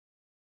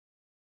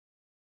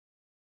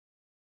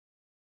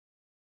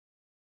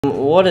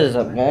What is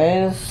up,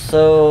 guys?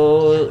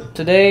 So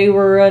today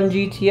we're on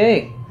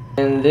GTA,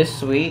 and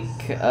this week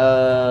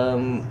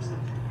we're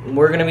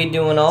gonna be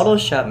doing auto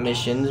shop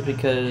missions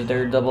because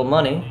they're double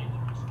money.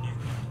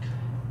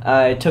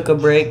 I took a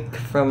break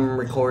from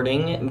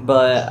recording,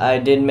 but I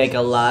did make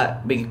a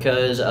lot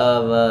because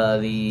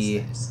of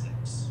the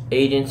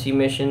agency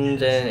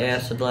missions and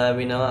acid lab.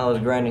 You know, I was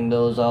grinding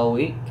those all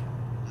week.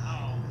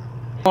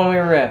 One we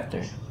were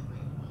after.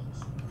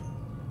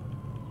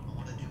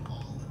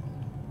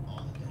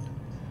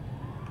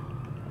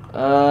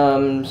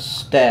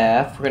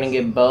 Staff, we're gonna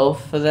get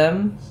both of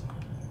them.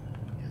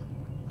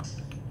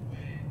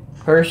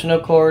 Personal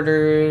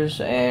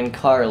quarters and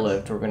car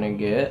lift we're gonna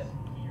get.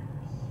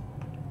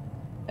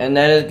 And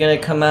that is gonna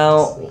come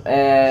out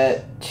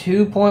at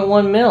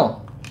 2.1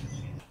 mil.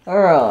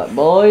 Alright,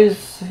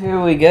 boys,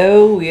 here we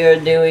go. We are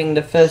doing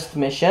the first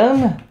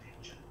mission.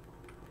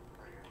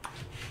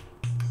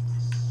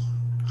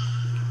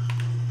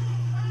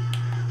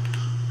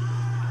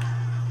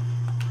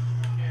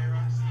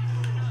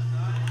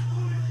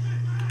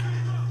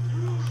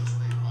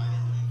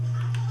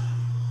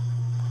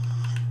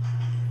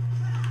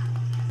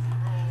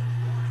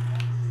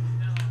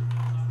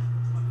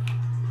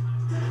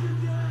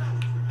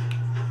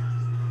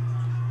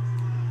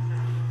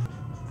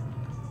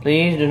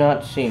 Please do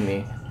not see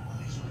me.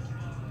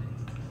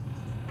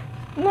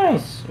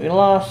 Nice, we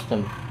lost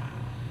him.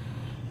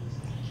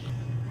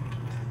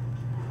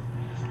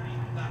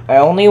 I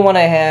only want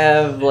to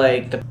have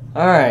like the...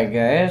 Alright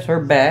guys,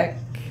 we're back.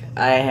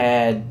 I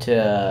had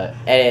to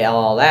edit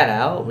all that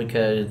out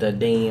because the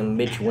damn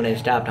bitch wouldn't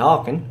stop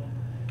talking.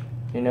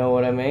 You know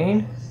what I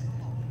mean?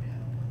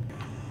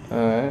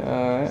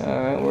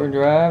 Alright, we're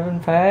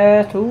driving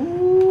fast.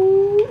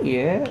 Ooh,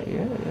 yeah.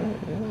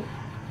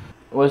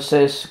 What's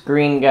this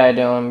green guy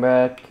doing,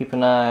 bruh? Keep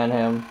an eye on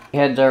him. If he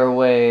heads our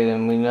way,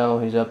 then we know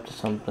he's up to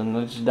something.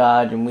 Let's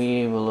dodge and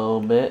weave a little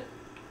bit.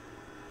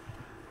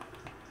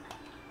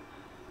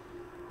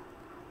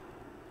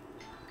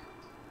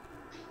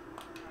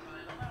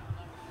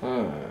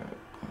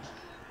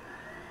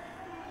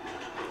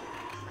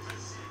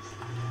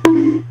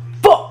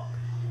 Fuck!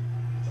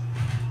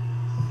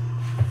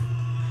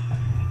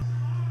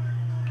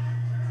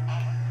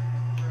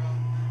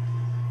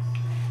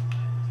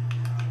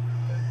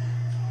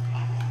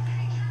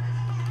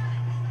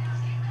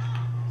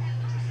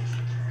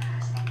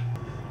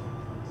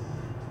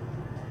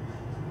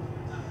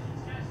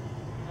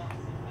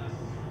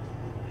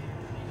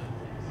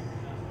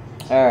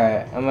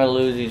 Alright, I'm gonna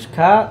lose these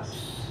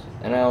cops,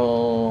 and I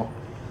will...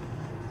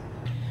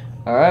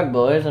 Alright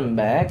boys, I'm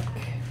back.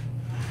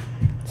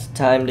 It's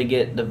time to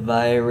get the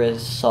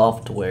virus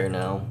software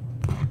now.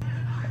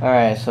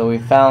 Alright, so we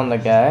found the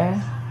guy.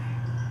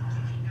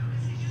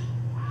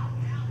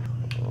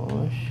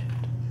 Oh shit.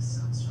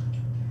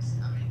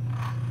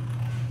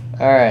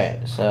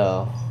 Alright,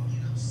 so...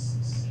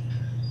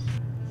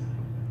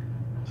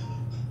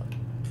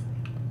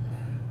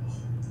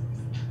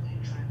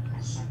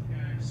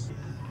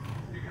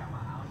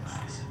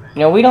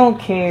 You know, we don't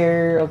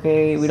care,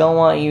 okay? We don't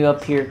want you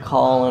up here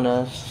calling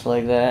us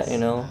like that, you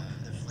know?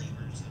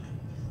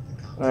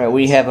 Alright,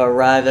 we have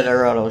arrived at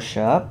our auto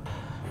shop.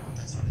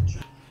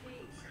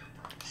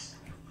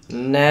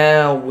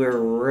 Now we're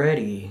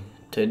ready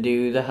to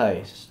do the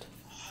heist.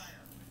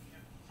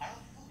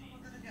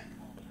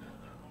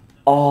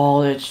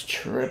 Oh, it's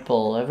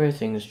triple.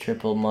 Everything's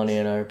triple money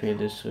in RP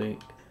this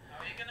week.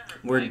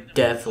 We're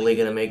definitely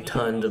gonna make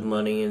tons of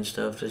money and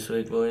stuff this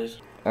week, boys.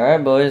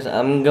 Alright boys,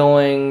 I'm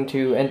going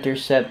to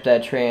intercept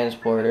that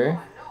transporter.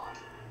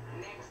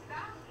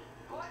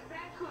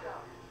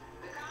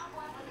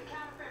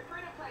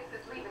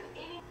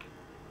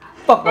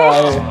 Fuck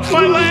off!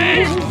 My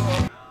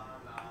leg!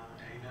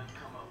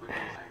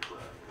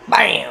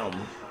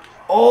 Bam!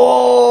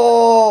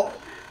 Oh!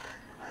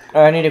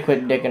 I need to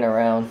quit dicking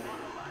around.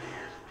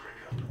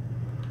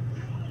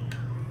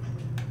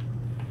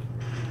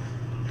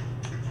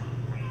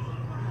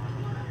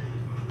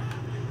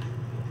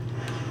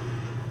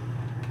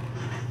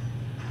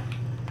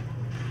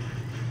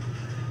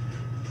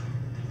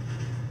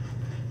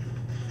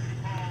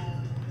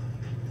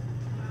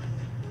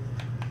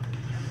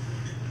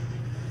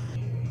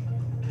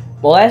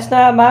 Well, that's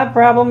not my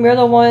problem. You're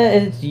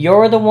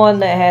the one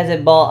that has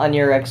it bought on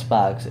your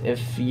Xbox.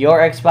 If your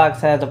Xbox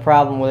has a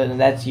problem with it, then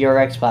that's your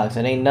Xbox.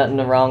 It ain't nothing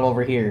wrong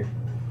over here.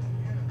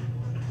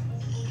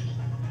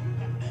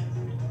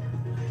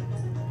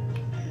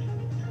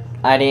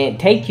 I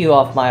didn't take you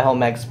off my home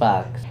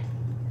Xbox.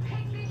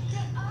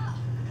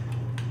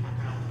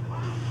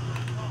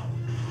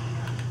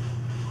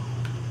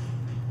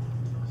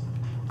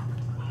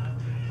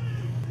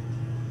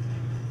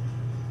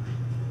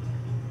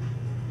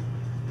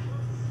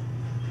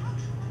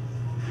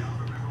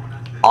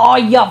 Oh,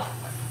 you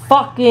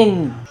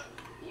fucking...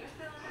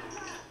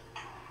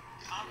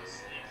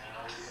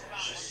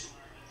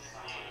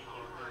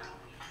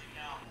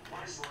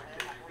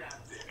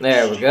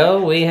 There we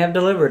go, we have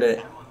delivered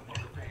it.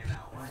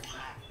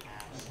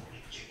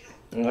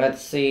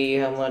 Let's see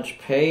how much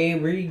pay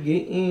we're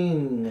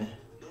getting.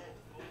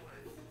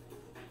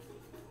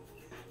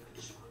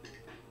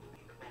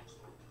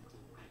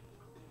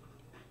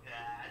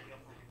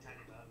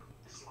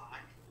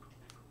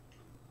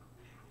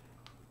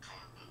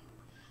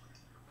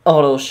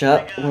 auto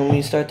shop when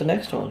we start the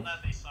next one.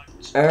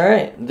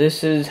 Alright,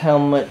 this is how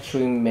much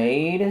we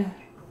made.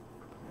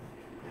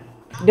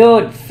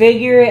 Dude,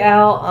 figure it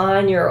out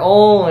on your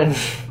own.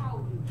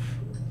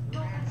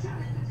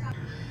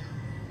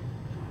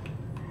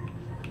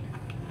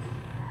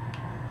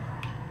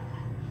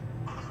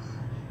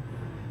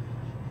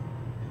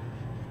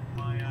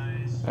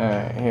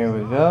 Alright, here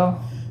we go.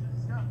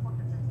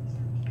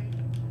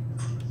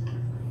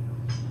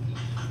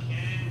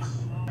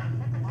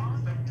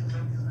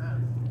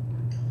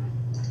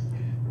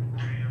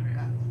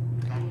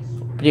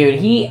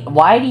 Dude,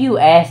 why do you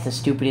ask the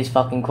stupidest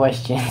fucking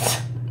questions?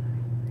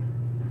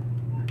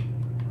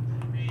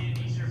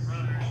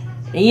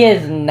 He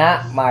is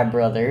not my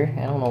brother.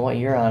 I don't know what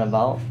you're on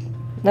about.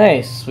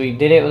 Nice, we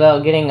did it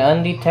without getting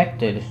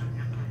undetected.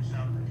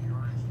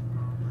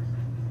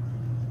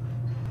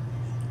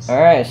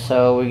 Alright,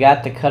 so we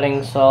got the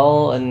cutting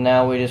saw, and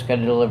now we just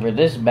gotta deliver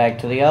this back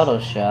to the auto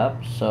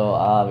shop. So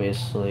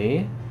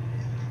obviously,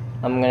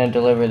 I'm gonna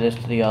deliver this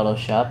to the auto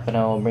shop, and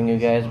I will bring you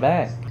guys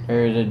back.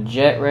 There's a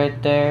jet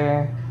right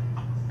there.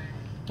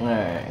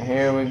 Alright,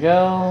 here we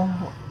go.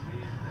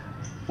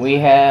 We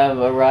have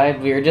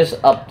arrived. We are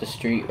just up the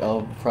street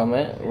from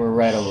it. We're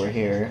right over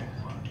here.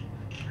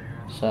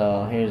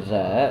 So here's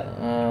that.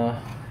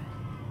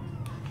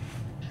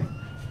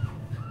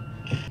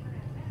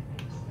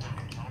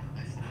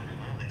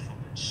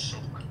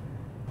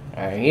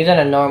 Alright, he's in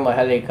a normal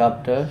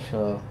helicopter,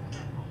 so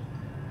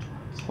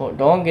well,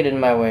 don't get in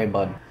my way,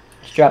 bud.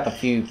 Let's drop a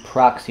few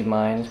proxy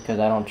mines because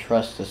I don't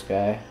trust this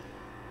guy.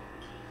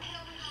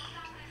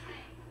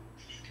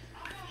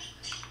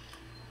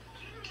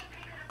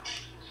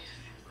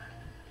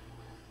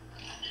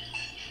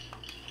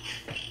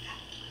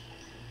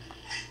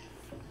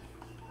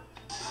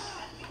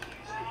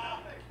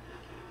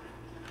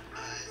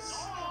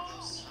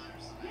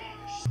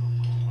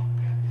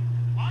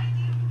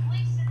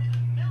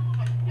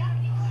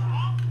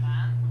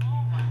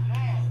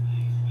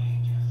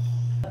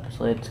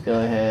 So let's go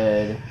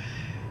ahead.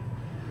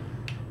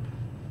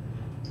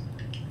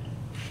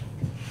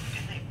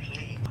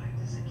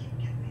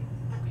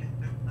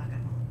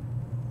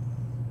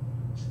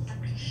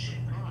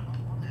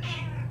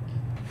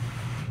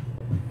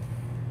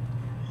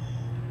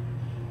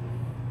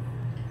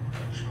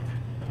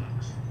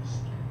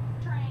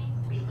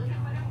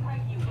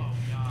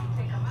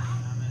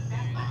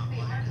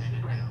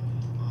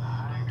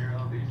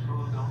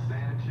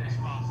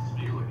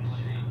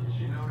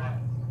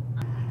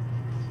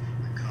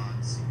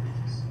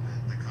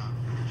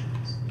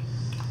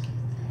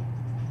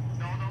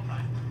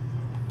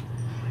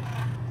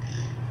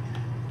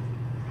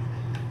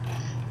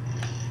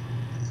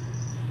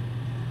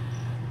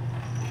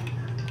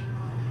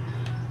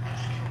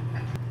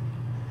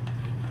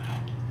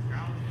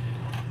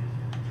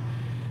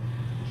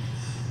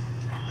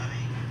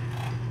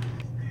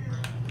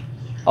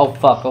 Oh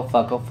fuck, oh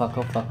fuck, oh fuck,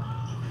 oh fuck.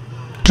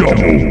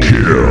 Double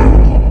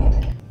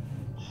kill.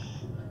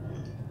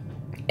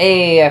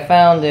 Hey, I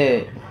found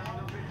it.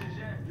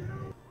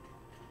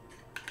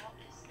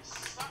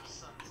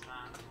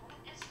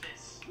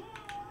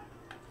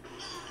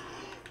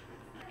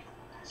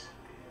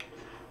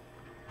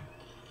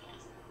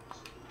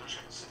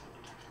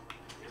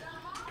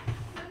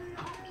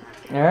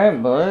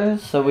 Alright,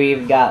 boys, so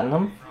we've gotten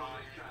them.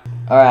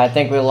 Alright, I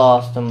think we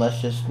lost them.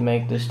 Let's just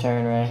make this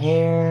turn right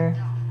here.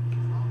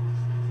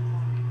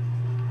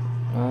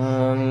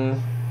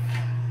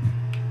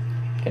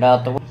 Get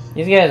out the way.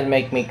 These guys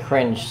make me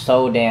cringe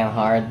so damn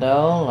hard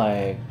though,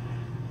 like.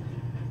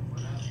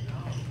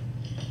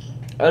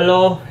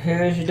 Hello,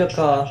 here's the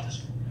car.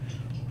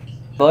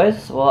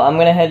 Boys, well, I'm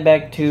gonna head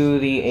back to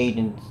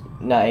the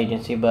not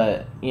agency,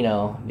 but, you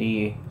know,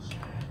 the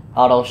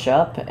auto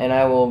shop, and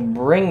I will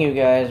bring you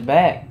guys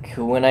back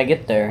when I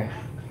get there.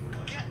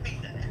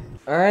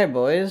 Alright,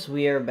 boys,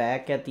 we are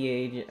back at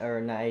the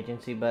not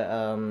agency, but,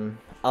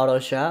 auto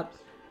shop.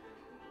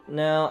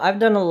 Now, I've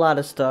done a lot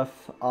of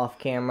stuff off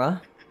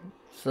camera,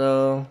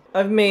 so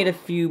I've made a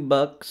few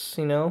bucks,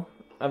 you know.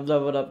 I've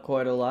leveled up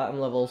quite a lot. I'm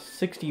level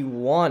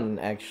 61,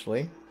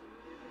 actually.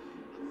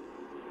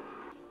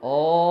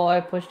 Oh,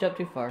 I pushed up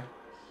too far.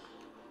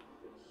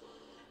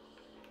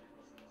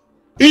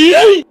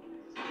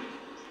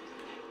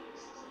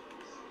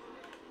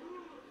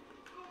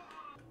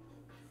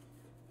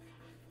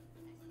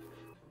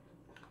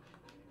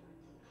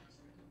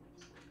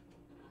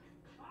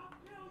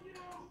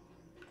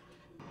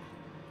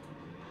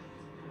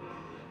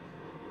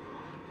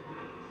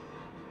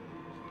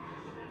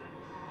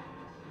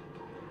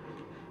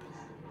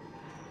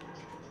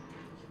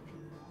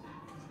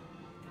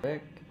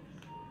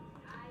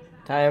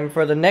 Time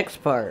for the next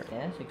part.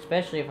 Yes,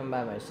 especially if I'm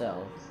by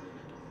myself.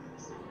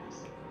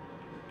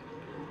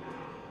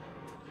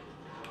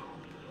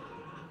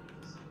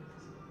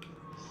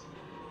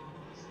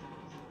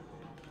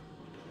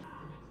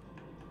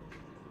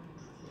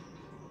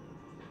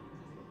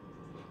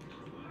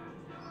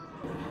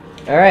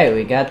 Alright,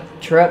 we got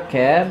the truck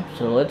cab,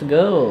 so let's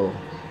go.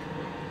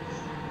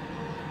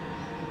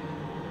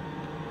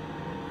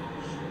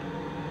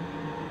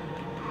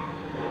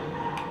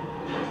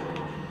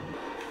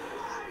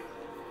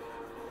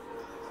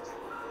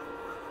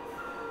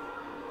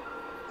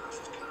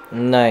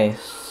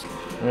 Nice.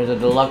 There's a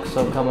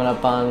Deluxo coming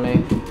up on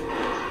me.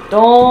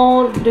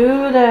 Don't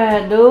do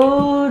that,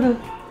 dude.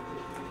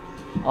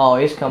 Oh,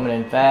 he's coming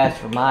in fast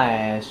for my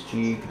ass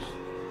cheeks.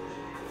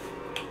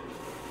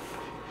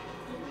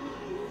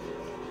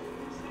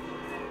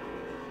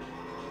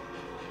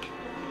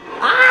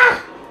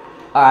 Ah!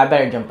 Alright, I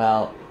better jump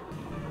out.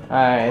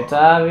 Alright, it's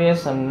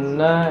obvious I'm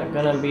not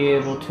gonna be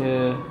able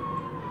to...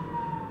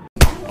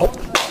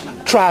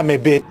 Oh, try me,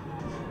 bitch.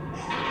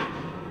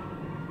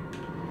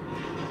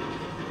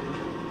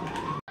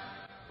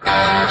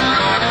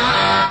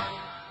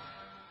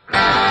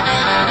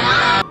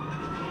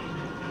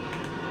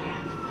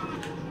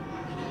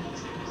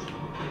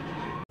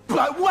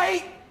 But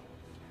wait,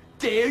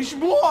 there's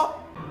more.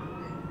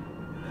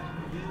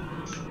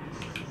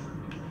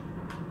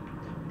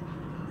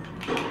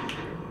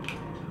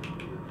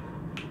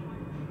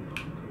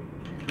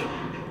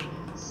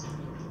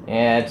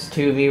 Yeah, it's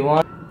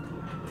 2v1.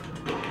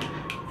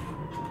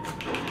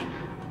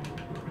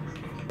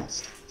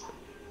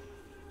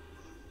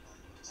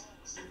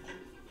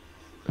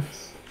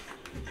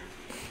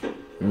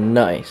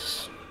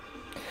 Nice.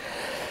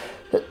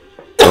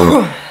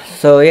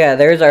 So yeah,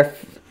 there's our,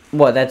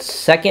 what, that's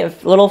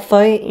second little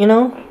fight, you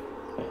know?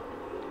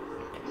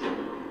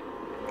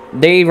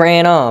 They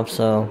ran off,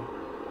 so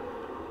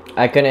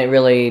I couldn't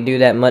really do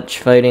that much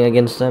fighting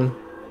against them.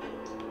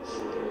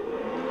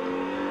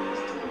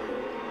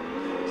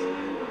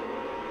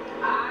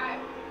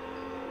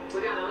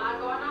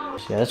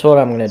 Yeah, that's what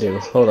I'm gonna do.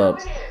 Hold up.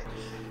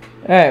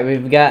 Alright,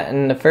 we've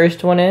gotten the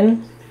first one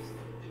in.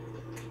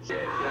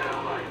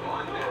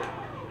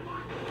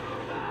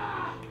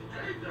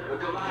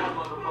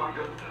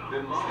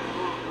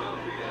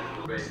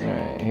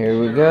 Alright,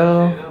 here we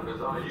go.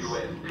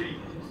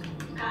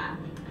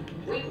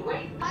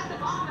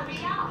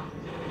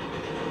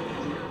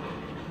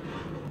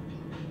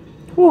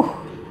 Whew.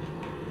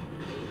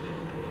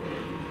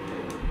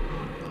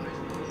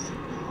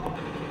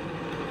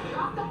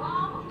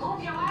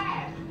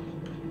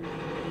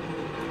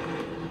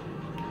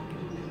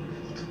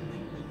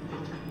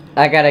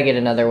 I gotta get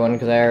another one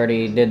because I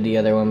already did the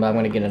other one, but I'm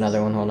gonna get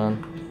another one. Hold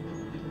on.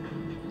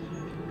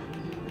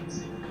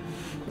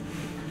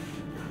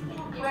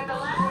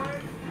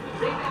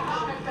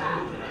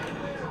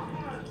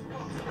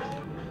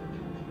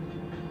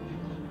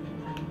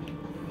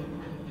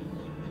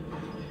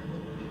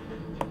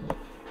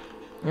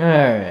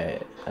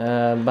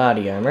 Alright,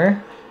 body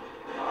armor.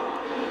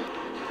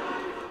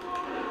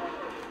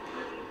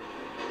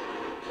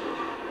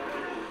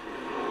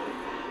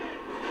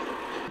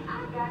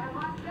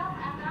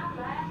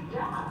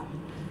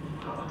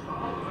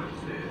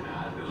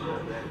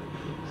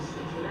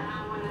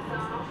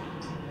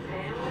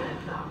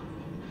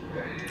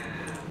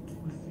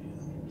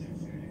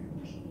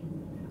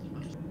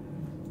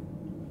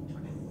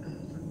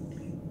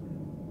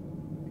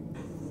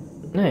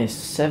 Nice,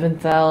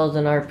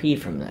 7,000 RP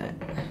from that.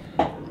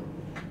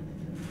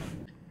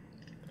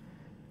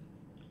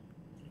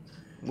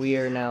 We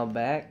are now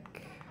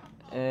back.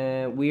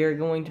 We are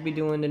going to be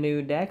doing the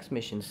new Dax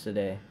missions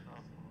today.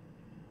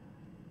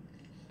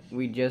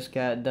 We just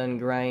got done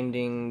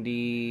grinding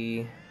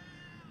the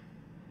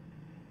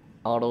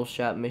auto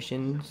shop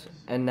missions,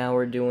 and now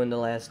we're doing the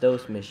last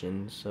dose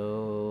mission.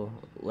 So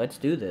let's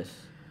do this.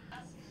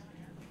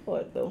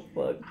 What the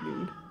fuck,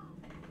 dude?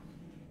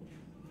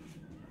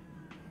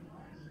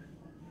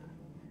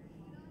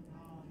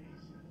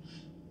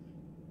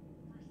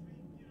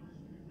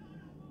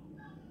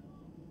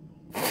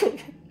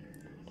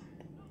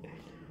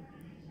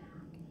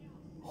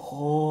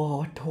 Oh,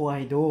 what do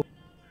I do?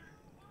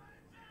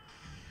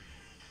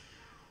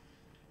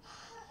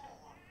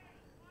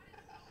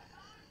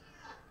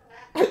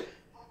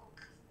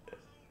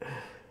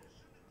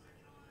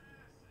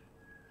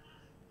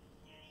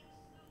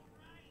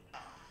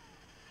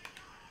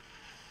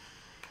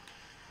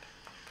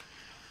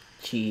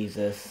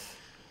 Jesus.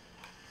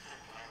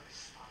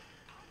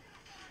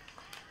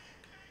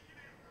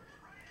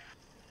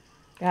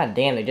 God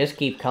damn, they just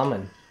keep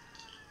coming.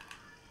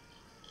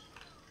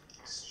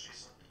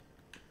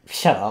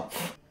 Shut up.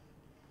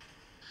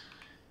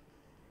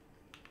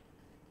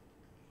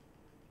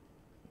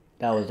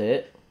 That was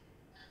it.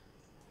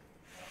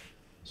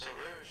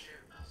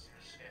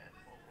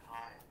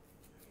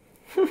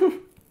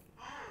 You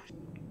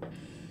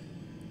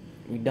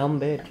dumb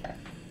bitch.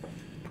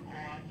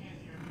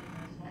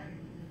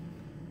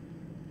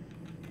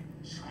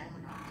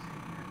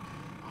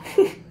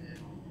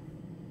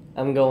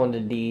 I'm going to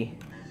D.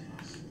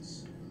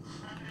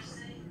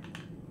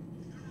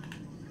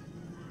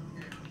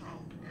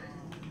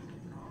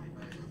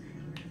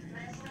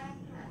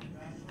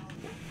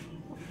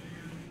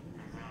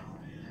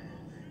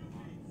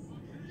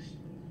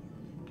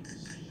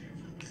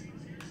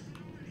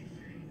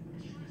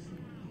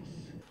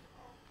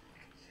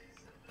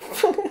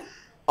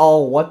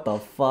 Oh, what the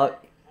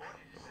fuck?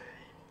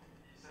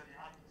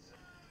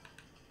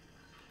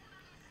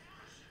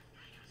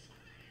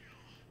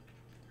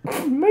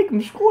 Make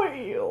him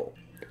squeal.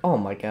 Oh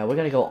my god, we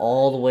gotta go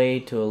all the way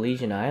to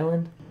Elysian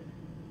Island?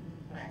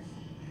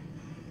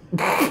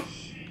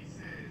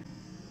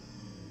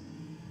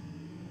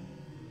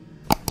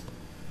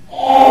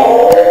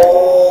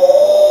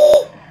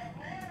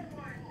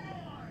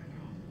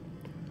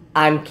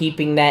 I'm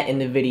keeping that in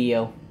the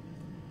video.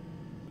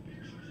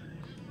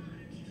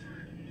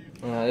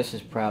 Oh, this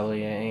is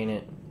probably it, ain't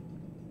it?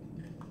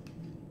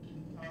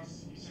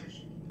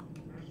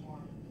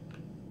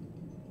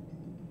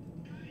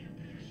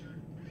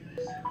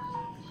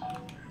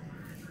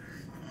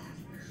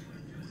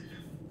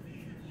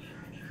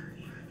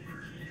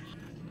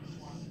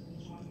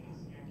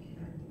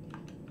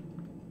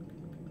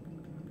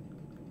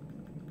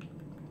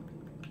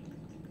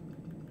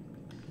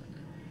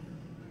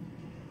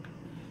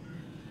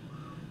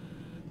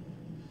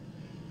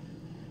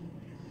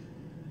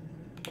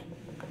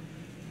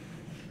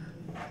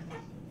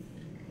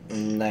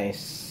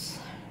 Nice.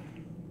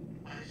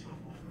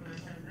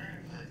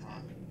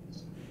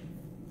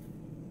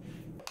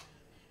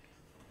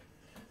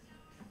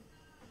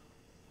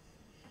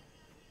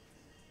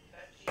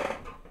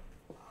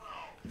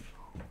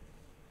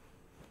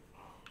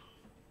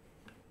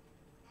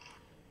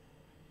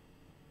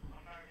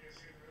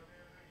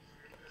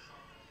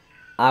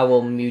 I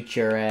will mute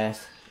your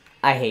ass.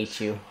 I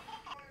hate you.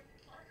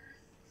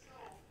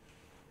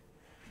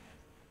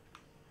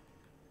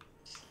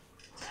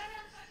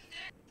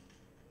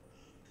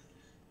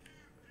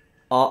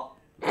 Oh.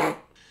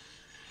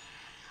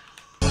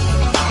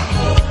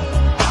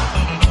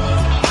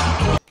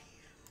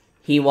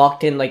 He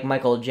walked in like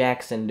Michael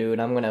Jackson, dude.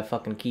 I'm gonna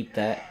fucking keep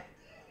that.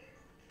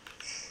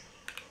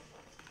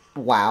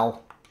 Wow.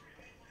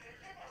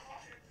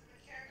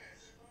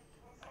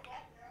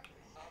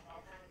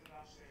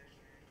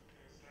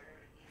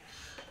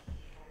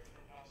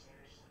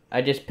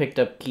 I just picked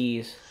up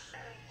keys.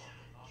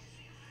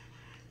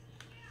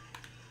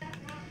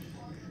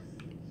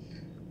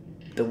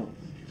 The...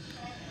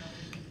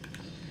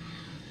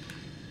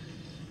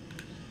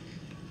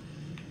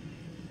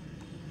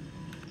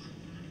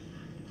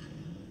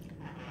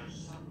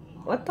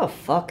 What the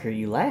fuck are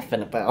you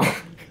laughing about?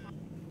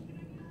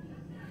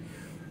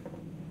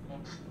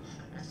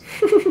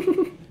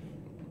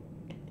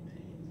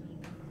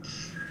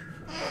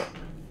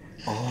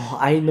 Oh,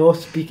 I know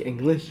speak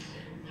English.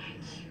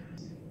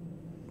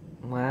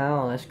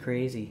 Wow, that's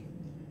crazy.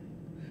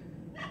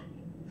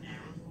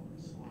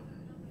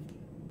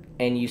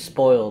 And you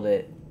spoiled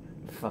it,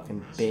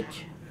 fucking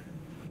bitch.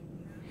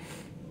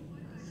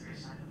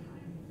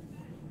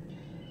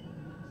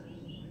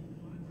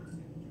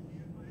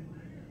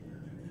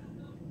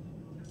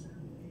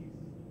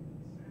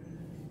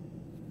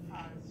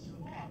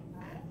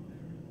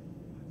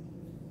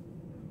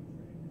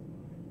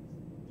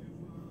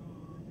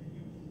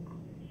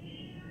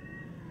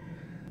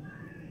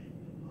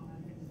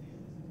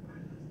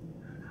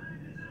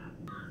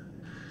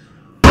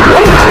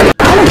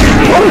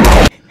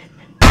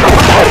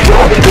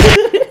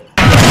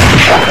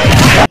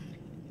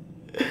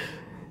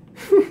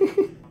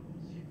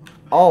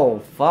 Oh,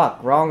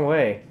 fuck, wrong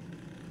way.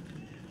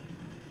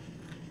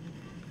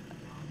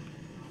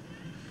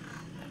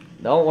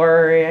 Don't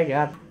worry, I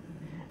got...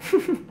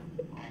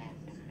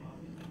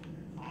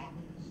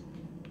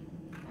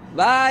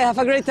 Bye, have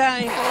a great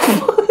time.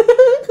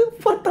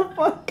 What the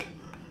fuck?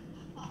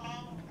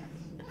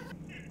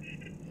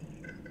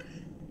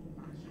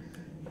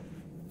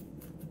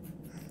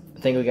 I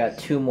think we got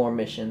 2 more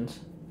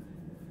missions.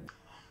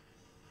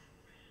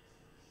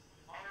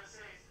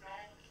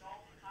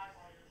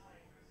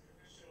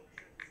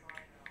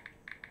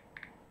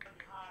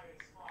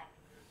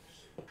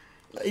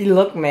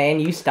 Look, man,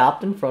 you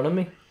stopped in front of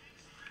me.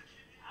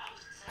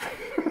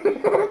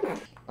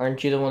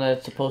 Aren't you the one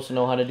that's supposed to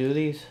know how to do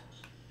these?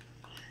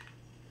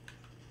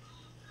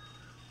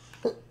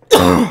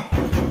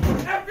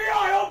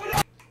 FBI, open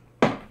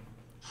up!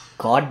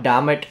 God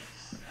damn it.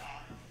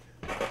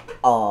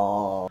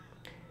 Oh.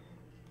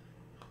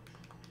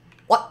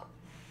 What?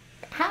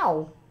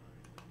 How?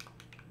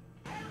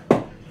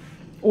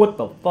 What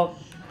the fuck?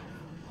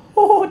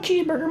 Oh,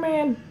 cheeseburger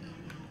man.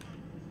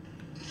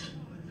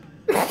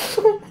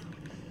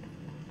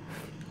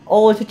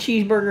 Oh, it's a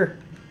cheeseburger.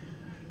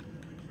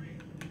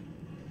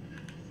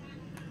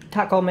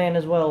 Taco man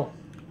as well.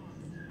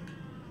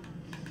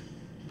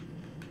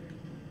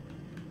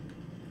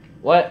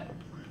 What?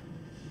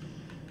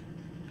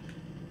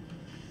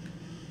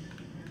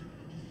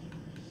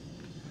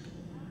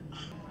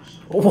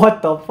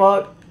 What the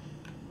fuck?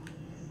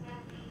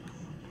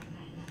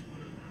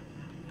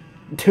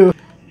 Dude.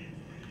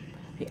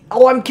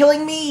 Oh, I'm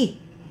killing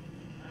me!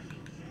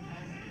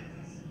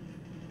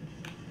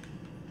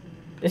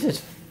 This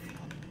is...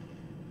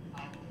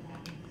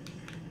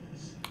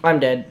 I'm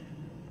dead.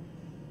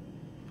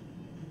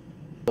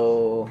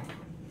 Oh.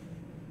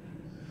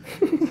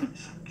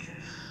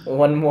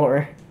 One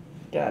more.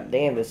 God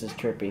damn, this is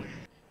trippy.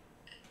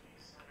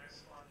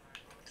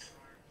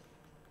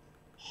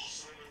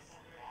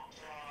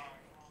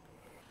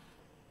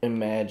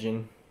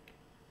 Imagine.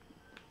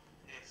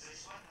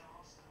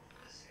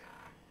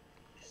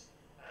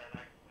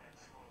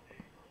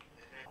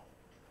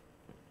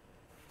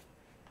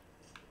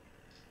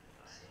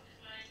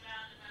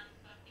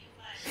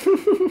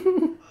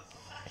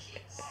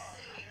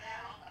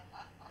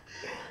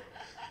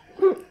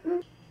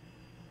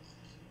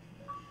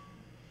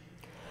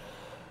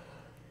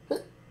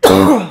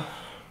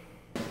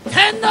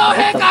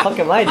 fuck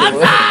am I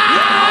doing?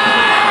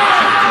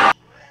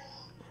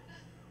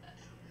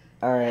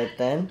 Alright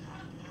then.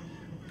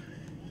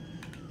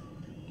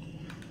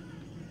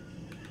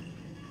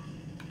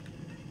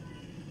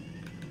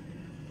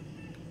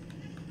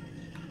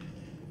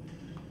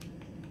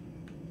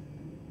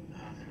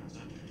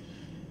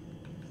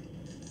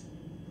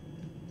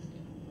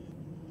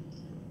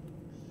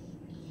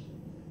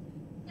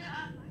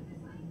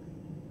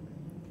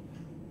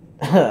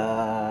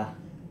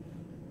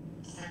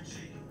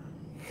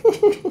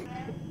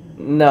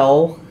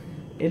 No,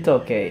 it's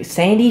okay.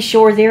 Sandy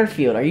Shores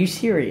Airfield, are you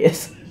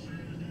serious?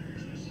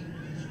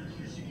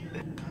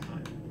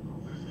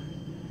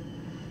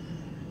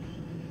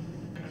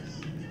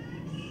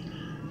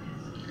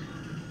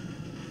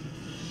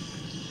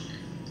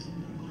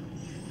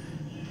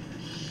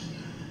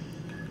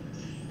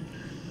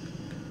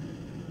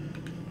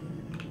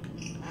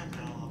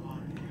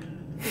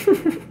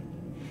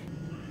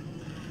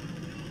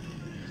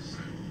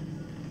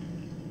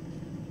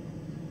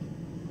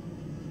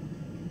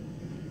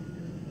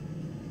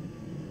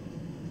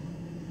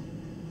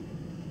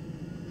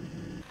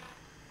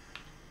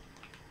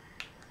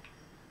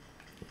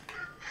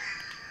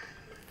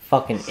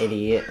 Fucking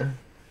idiot.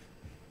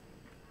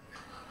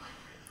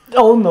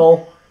 Oh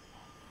no.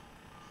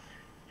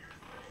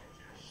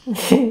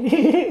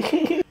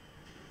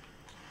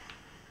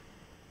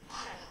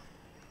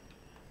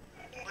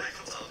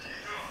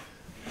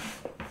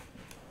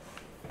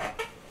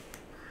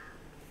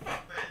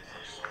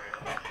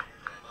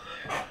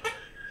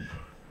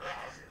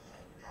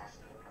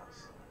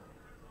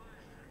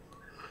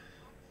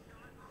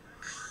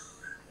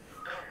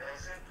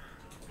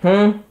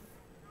 Hmm?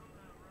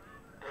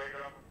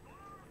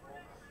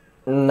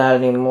 Not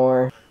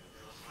anymore.